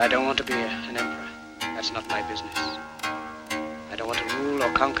I don't want to be an emperor. That's not my business. I don't want to rule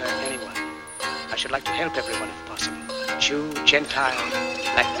or conquer anyone. I should like to help everyone if possible. Jew, Gentile,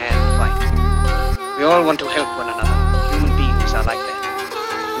 black man, white. We all want to help one another. Human beings are like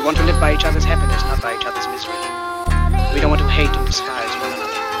that. We want to live by each other's happiness, not by each other's misery. We don't want to hate and despise one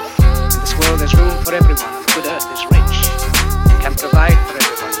another. In this world there's room for everyone, and the good earth is rich. It can provide for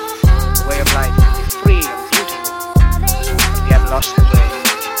everyone. The way of life can be free and beautiful. We have lost the way.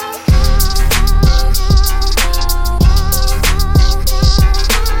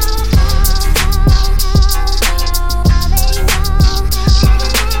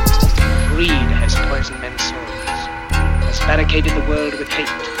 Barricaded the world with hate,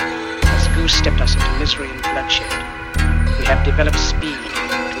 has goose-stepped us into misery and bloodshed. We have developed speed,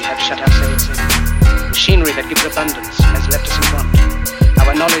 but we have shut ourselves in. Machinery that gives abundance has left us in want.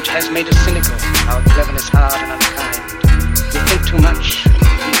 Our knowledge has made us cynical, our cleverness hard and unkind. We think too much, we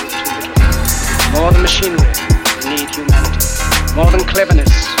feel too little. More than machinery, we need humanity. More than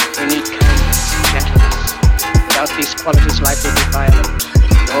cleverness, we need kindness, gentleness. Without these qualities, life will be violent,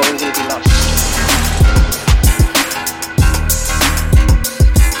 and all will be lost.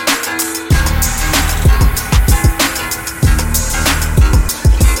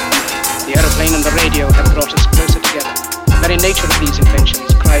 The aeroplane and the radio have brought us closer together. The very nature of these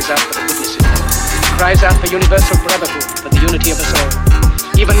inventions cries out for the goodness in them. It cries out for universal brotherhood, for the unity of us all.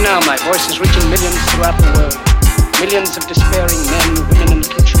 Even now my voice is reaching millions throughout the world. Millions of despairing men, women and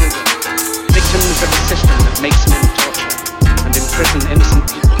little children. Victims of the system that makes men torture and imprison innocent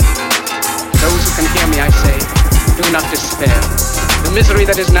people. Those who can hear me, I say, do not despair. The misery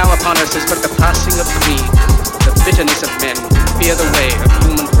that is now upon us is but the passing of greed. The bitterness of men fear the way of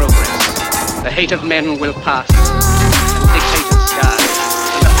human progress. The hate of men will pass, and dictators die,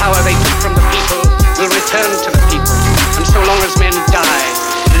 and the power they took from the people will return to the people, and so long as men die,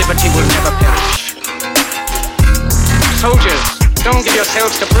 liberty will never perish. Soldiers, don't give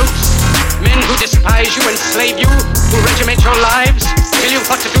yourselves to brutes, men who despise you, enslave you, who regiment your lives, tell you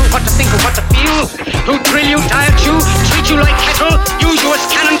what to do, what to think, and what to feel, who drill you, diet you, treat you like cattle, use you as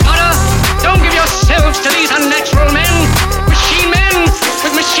cannon fodder. Don't give yourselves to these unnatural men, machine men,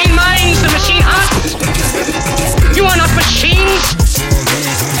 with machine minds and machine hearts. You are not machines.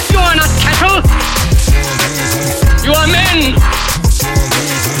 You are not cattle. You are men.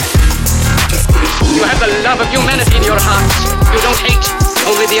 You have the love of humanity in your hearts. You don't hate,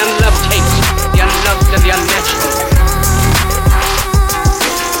 only the unloved hate, the unloved and the unnatural.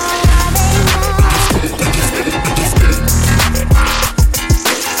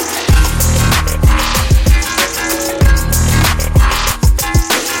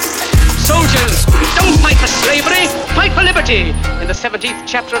 Slavery, fight for liberty. In the 17th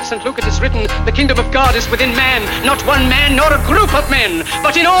chapter of St. Luke it is written, the kingdom of God is within man, not one man nor a group of men,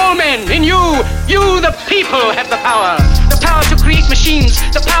 but in all men, in you. You, the people, have the power. The power to create machines,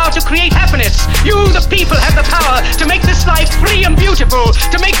 the power to create happiness. You, the people, have the power to make this life free and beautiful,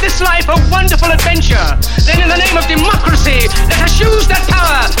 to make this life a wonderful adventure. Then in the name of democracy, let us use that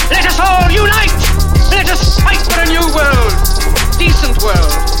power. Let us all unite. Let us fight for a new world. Decent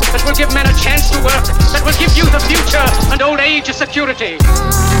world that will give men a chance to work, that will give you the future and old age a security.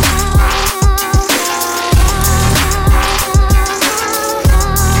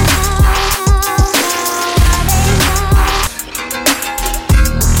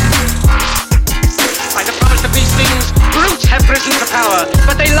 By the promise of these things, brutes have risen to power,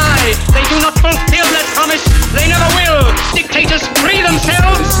 but they lie. They do not fulfill that promise. They never will. Dictators free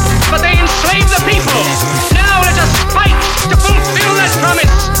themselves, but they enslave the people. Now let us fight to fulfill that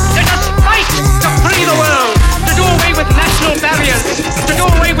promise. Let us fight to free the world, to do away with national barriers, to do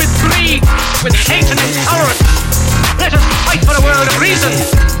away with greed, with hate and intolerance. Let us fight for a world of reason,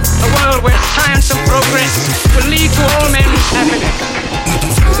 a world where science and progress will lead to all men's happiness.